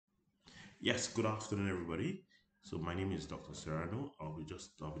Yes, good afternoon, everybody. So my name is Dr. Serrano. I'll be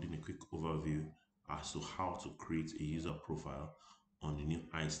doing a quick overview as to how to create a user profile on the new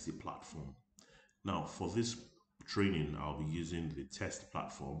ICT platform. Now, for this training, I'll be using the test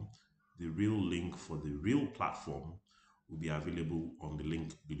platform. The real link for the real platform will be available on the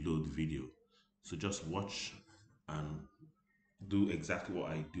link below the video. So just watch and do exactly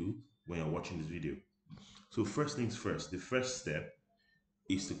what I do when you're watching this video. So first things first, the first step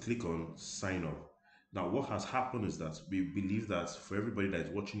is to click on sign up. Now, what has happened is that we believe that for everybody that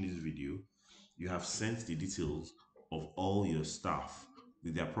is watching this video, you have sent the details of all your staff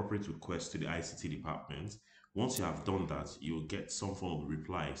with the appropriate request to the ICT department. Once you have done that, you will get some form of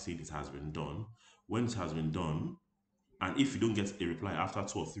reply saying it has been done. When it has been done, and if you don't get a reply after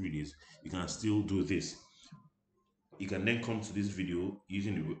 2 or 3 days, you can still do this. You can then come to this video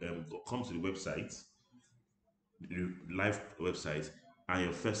using come to the website, the live website, and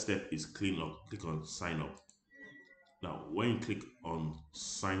your first step is click on sign up. Now, when you click on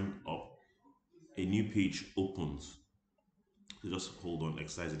sign up, a new page opens. So just hold on,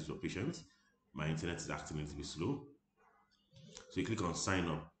 exercise a little patience. My internet is acting a little bit slow. So you click on sign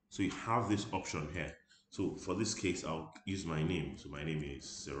up. So you have this option here. So for this case, I'll use my name. So my name is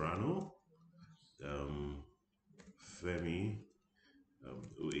Serrano Femi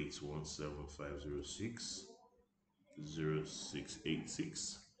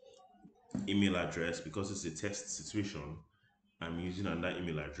 0817506086. Email address, because it's a test situation, I'm using another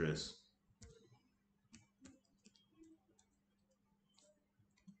email address.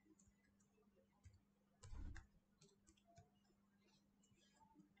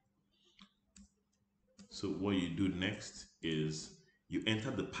 So what you do next is you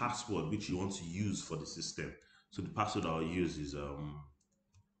enter the password which you want to use for the system. So the password I'll use is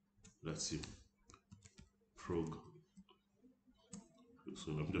let's see, prog.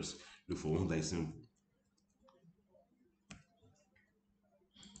 So let me just look for one that is simple.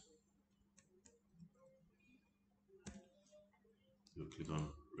 You click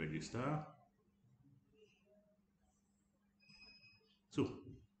on register. So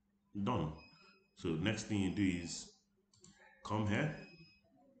done. So next thing you do is come here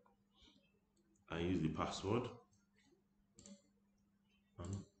and use the password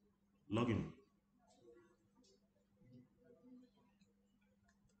and log in.